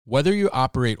Whether you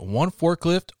operate one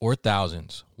forklift or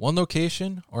thousands, one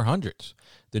location or hundreds,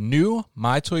 the new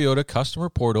My Toyota customer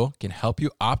portal can help you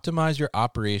optimize your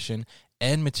operation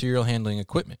and material handling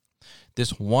equipment.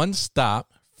 This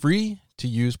one-stop,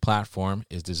 free-to-use platform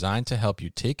is designed to help you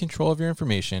take control of your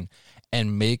information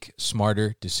and make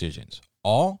smarter decisions,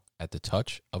 all at the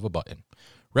touch of a button.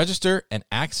 Register and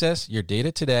access your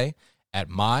data today at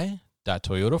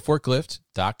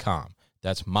my.toyotaforklift.com.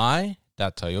 That's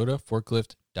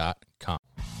my.toyotaforklift.com.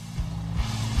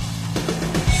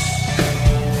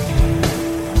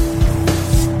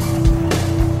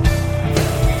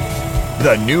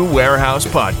 The New Warehouse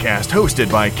Podcast,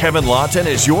 hosted by Kevin Lawton,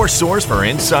 is your source for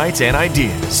insights and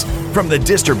ideas from the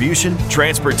distribution,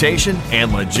 transportation,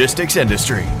 and logistics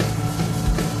industry.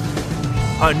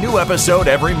 A new episode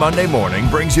every Monday morning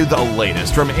brings you the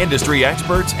latest from industry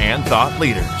experts and thought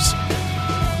leaders.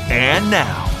 And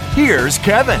now, here's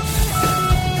Kevin.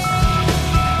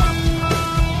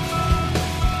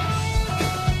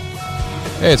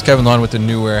 Hey, it's Kevin Lawton with the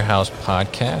New Warehouse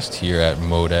Podcast here at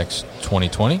MODEX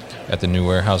 2020 at the New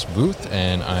Warehouse booth,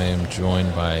 and I am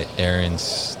joined by Aaron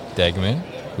Stegman,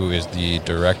 who is the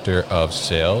Director of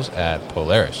Sales at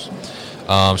Polaris.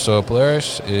 So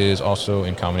Polaris is also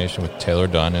in combination with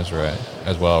Taylor-Dunn as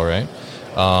well, right?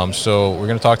 So we're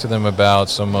going to talk to them about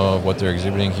some of what they're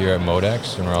exhibiting here at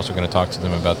MODEX, and we're also going to talk to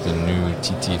them about the new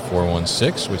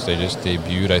TT416, which they just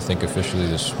debuted, I think, officially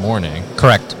this morning.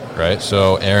 Correct. Right.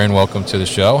 So, Aaron, welcome to the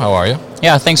show. How are you?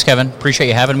 Yeah, thanks, Kevin. Appreciate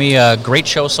you having me. Great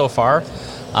show so far.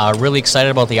 Really excited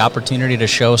about the opportunity to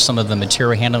show some of the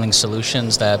material handling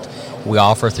solutions that we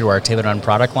offer through our Taylor-Dunn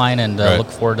product line, and look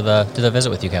forward to the visit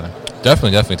with you, Kevin.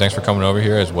 Definitely. Thanks for coming over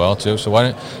here as well, too. So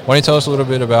why don't you tell us a little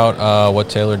bit about what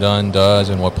Taylor-Dunn does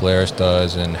and what Polaris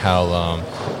does, and how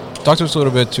talk to us a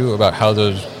little bit, too, about how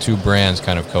those two brands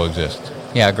kind of coexist.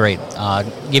 Yeah, great.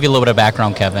 Give you a little bit of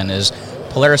background, Kevin, is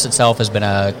Polaris itself has been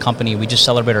a company. We just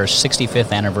celebrated our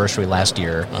 65th anniversary last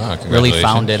year. Really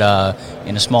founded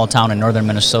in a small town in northern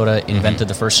Minnesota, invented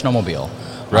the first snowmobile.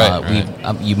 Right.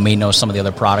 You may know some of the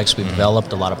other products. We've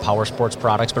developed a lot of power sports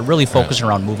products, but really focusing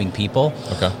around moving people.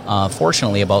 Okay.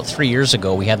 Fortunately, about 3 years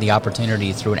ago, we had the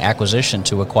opportunity through an acquisition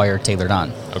to acquire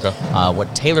Taylor-Dunn. Okay.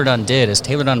 What Taylor-Dunn did is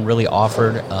Taylor-Dunn really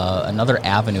offered another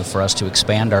avenue for us to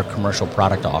expand our commercial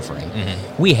product offering.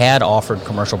 We had offered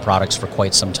commercial products for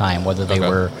quite some time, whether they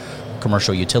were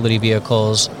commercial utility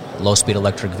vehicles, low-speed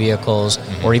electric vehicles,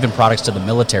 or even products to the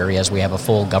military, as we have a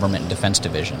full government and defense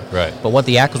division. Right. But what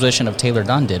the acquisition of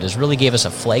Taylor-Dunn did is really gave us a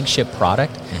flagship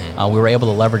product. We were able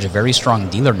to leverage a very strong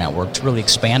dealer network to really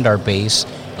expand our base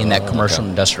in that commercial and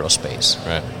industrial space.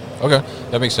 Right. Okay,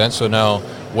 that makes sense. So now,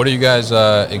 what are you guys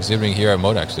exhibiting here at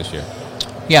MODEX this year?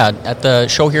 Yeah, at the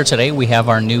show here today, we have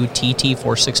our new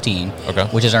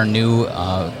TT416, which is our new,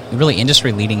 really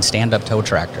industry-leading stand-up tow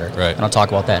tractor. Right. And I'll talk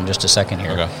about that in just a second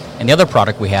here. Okay. And the other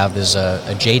product we have is a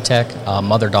JTEC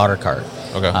mother-daughter cart.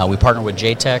 Okay. We partner with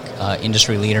JTEC,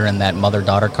 industry leader in that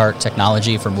mother-daughter cart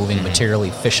technology for moving material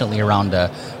efficiently around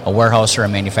a warehouse or a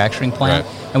manufacturing plant.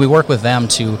 Right. And we work with them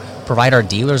to provide our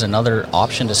dealers another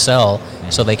option to sell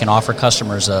so they can offer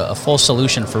customers a full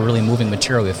solution for really moving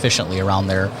material efficiently around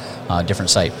their different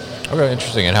site. Okay,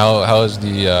 interesting. And how is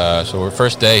the so we're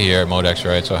first day here at MODEX,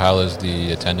 right? So how has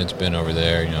the attendance been over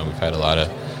there? You know, we've had a lot of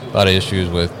issues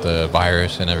with the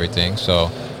virus and everything. So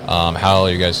how are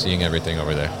you guys seeing everything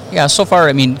over there? Yeah, so far,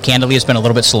 I mean, candidly, it's been a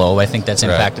little bit slow. I think that's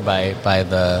impacted by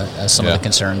the some of the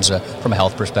concerns from a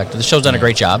health perspective. The show's done a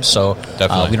great job, so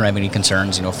we don't have any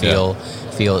concerns. You know, feel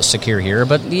secure here.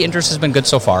 But the interest has been good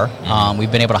so far.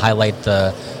 We've been able to highlight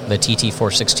the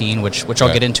TT416, which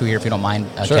I'll get into here if you don't mind,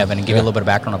 Kevin, and give you a little bit of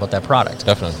background about that product.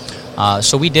 Definitely.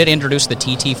 So we did introduce the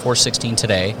TT416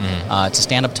 today. It's a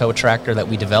stand-up tow tractor that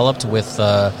we developed with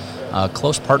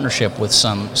close partnership with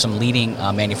some leading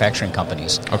manufacturing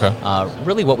companies. Okay.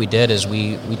 Really what we did is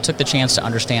we took the chance to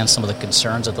understand some of the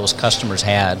concerns that those customers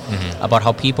had about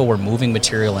how people were moving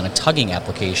material in a tugging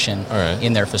application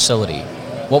in their facility.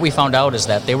 What we found out is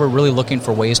that they were really looking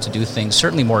for ways to do things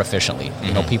certainly more efficiently.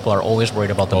 You know, people are always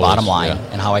worried about the bottom line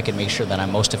and how I can make sure that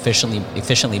I'm most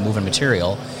efficiently moving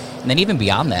material. And then even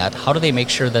beyond that, how do they make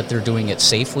sure that they're doing it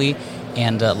safely?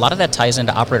 And a lot of that ties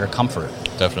into operator comfort.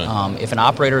 Definitely. If an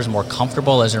operator is more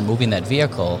comfortable as they're moving that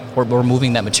vehicle or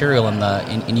moving that material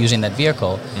in using that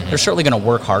vehicle, they're certainly going to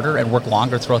work harder and work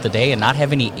longer throughout the day and not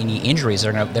have any injuries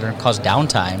that are going to cause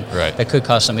downtime that could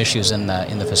cause some issues in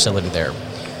the facility there.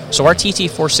 So our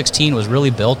TT416 was really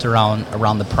built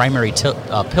around the primary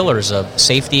pillars of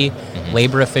safety,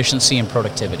 labor efficiency, and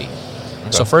productivity.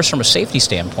 Okay. So first, from a safety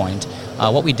standpoint,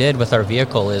 what we did with our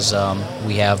vehicle is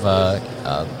we have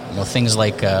things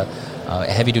like a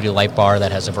heavy-duty light bar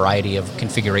that has a variety of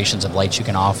configurations of lights you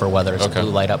can offer, whether it's a blue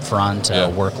light up front,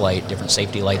 work light, different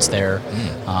safety lights there,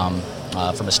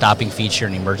 from a stopping feature,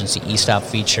 an emergency e-stop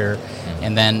feature,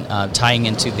 and then tying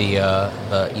into the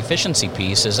efficiency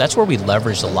piece is that's where we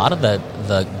leveraged a lot of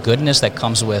the goodness that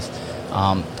comes with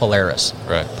Polaris.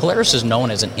 Right. Polaris is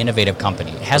known as an innovative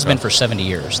company. It has been for 70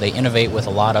 years. They innovate with a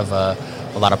lot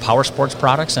of power sports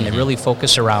products, and they really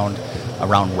focus around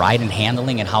ride and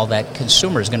handling and how that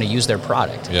consumer is going to use their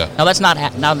product. Yeah.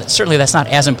 Now certainly that's not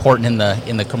as important in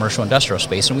the commercial industrial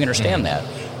space, and we understand that.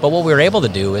 But what we were able to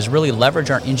do is really leverage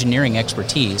our engineering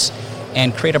expertise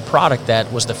and create a product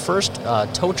that was the first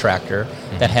tow tractor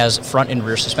that has front and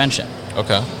rear suspension.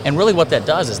 Okay. And really what that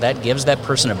does is that gives that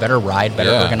person a better ride, better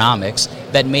ergonomics,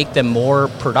 that make them more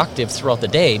productive throughout the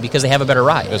day because they have a better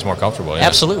ride. It's more comfortable. Yeah.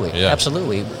 Absolutely. Yeah.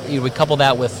 Absolutely. We couple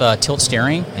that with tilt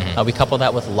steering. We couple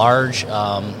that with large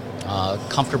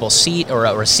comfortable seat or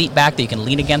a seat back that you can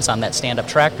lean against on that stand-up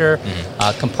tractor.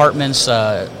 Compartments,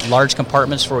 large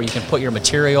compartments for where you can put your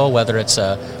material, whether it's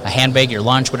a handbag, your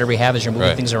lunch, whatever you have as you're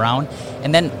moving things around.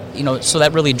 And then, so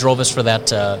that really drove us for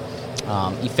that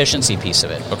efficiency piece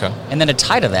of it. Okay. And then to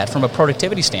tie to that, from a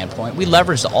productivity standpoint, we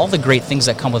leveraged all the great things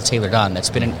that come with Taylor-Dunn. That's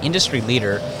been an industry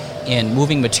leader in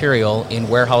moving material in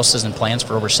warehouses and plants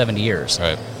for over 70 years.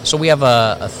 Right. So we have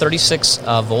a 36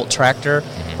 volt tractor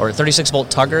or a 36 volt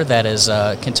tugger that is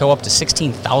can tow up to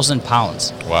 16,000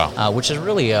 pounds. Wow. Which is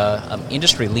really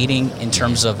industry leading in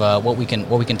terms of what we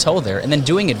can tow there, and then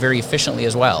doing it very efficiently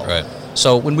as well. Right.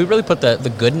 So when we really put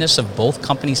the goodness of both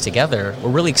companies together, we're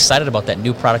really excited about that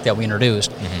new product that we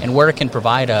introduced and where it can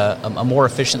provide a more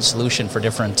efficient solution for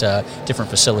different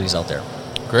facilities out there.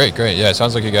 Great. Yeah, it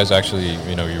sounds like you guys actually,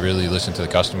 you really listened to the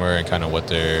customer and kind of what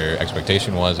their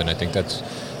expectation was, and I think that's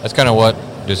kind of what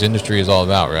this industry is all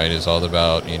about, right? It's all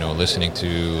about, listening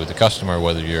to the customer,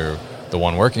 whether you're the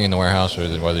one working in the warehouse or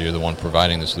whether you're the one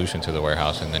providing the solution to the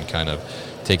warehouse, and then kind of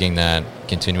taking that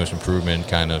continuous improvement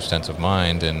kind of sense of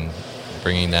mind and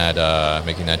bringing that,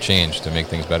 making that change to make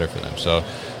things better for them. So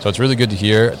it's really good to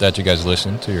hear that you guys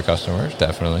listen to your customers,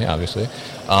 definitely, obviously,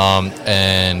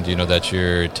 and that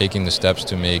you're taking the steps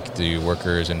to make the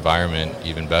workers' environment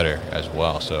even better as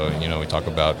well. So we talk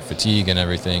about fatigue and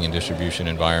everything in distribution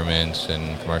environments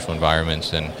and commercial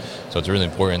environments, and so it's really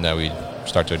important that we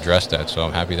start to address that. So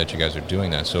I'm happy that you guys are doing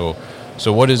that. So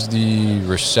what has the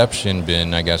reception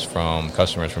been, I guess, from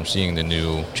customers from seeing the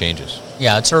new changes?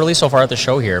 Yeah, it's early so far at the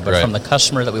show here, but from the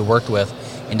customer that we worked with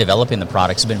in developing the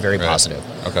products, has been very positive.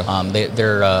 Okay.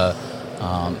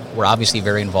 We're obviously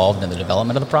very involved in the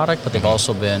development of the product, but they've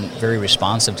also been very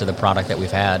responsive to the product that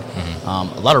we've had.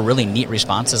 A lot of really neat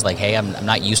responses, like, "Hey, I'm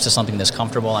not used to something this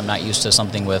comfortable. I'm not used to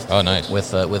something with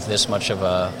with this much of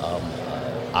a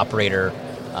operator."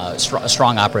 A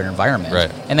strong operator environment. Right.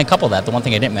 And then couple that, the one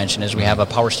thing I didn't mention is we have a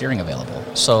power steering available.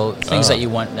 So things that you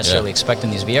wouldn't necessarily expect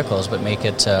in these vehicles, but make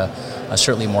it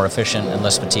certainly more efficient and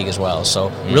less fatigue as well.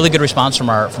 So really good response from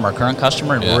our current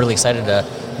customer, and we're really excited to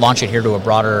launch it here to a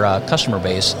broader customer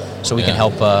base so we can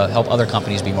help other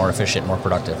companies be more efficient, more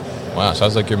productive. Wow,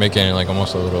 sounds like you're making like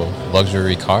almost a little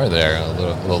luxury car there, a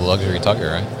little luxury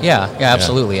tugger, right? Yeah,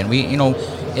 absolutely. And we,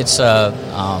 it's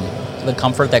the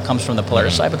comfort that comes from the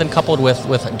Polaris side, but then coupled with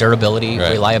durability,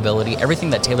 reliability,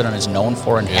 everything that Taylor-Dunn is known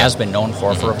for and has been known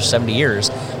for over 70 years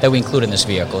that we include in this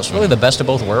vehicle. It's really the best of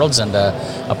both worlds, and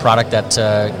a product that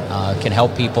can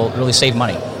help people really save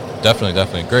money.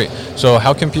 Definitely. Great. So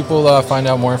how can people find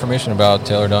out more information about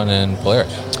Taylor-Dunn and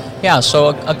Polaris? Yeah, so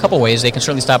a couple ways. They can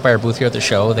certainly stop by our booth here at the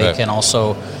show. They can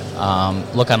also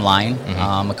look online.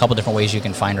 A couple different ways you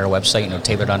can find our website.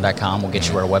 Taylor-Dunn.com will get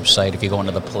you our website. If you go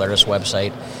into the Polaris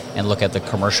website and look at the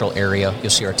commercial area, you'll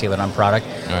see our Taylor-Dunn product.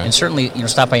 And certainly,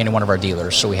 stop by any one of our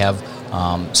dealers. So we have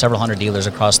several hundred dealers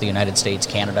across the United States,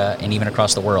 Canada, and even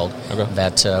across the world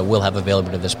that will have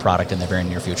availability of this product in the very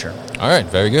near future. All right,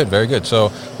 very good.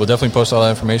 So we'll definitely post all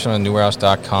that information on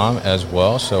newwarehouse.com as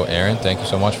well. So Aaron, thank you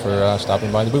so much for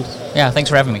stopping by the booth. Yeah, thanks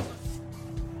for having me.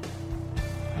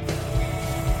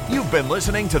 You've been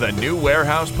listening to the New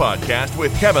Warehouse Podcast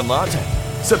with Kevin Lawton.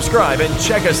 Subscribe and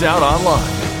check us out online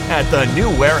at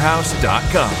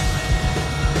thenewwarehouse.com.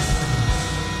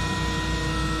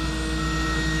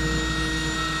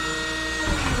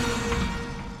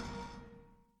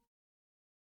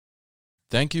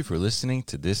 Thank you for listening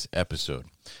to this episode.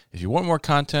 If you want more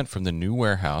content from the New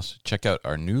Warehouse, check out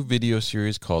our new video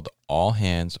series called All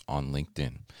Hands on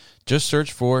LinkedIn. Just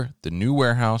search for the New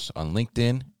Warehouse on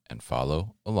LinkedIn and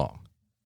follow along.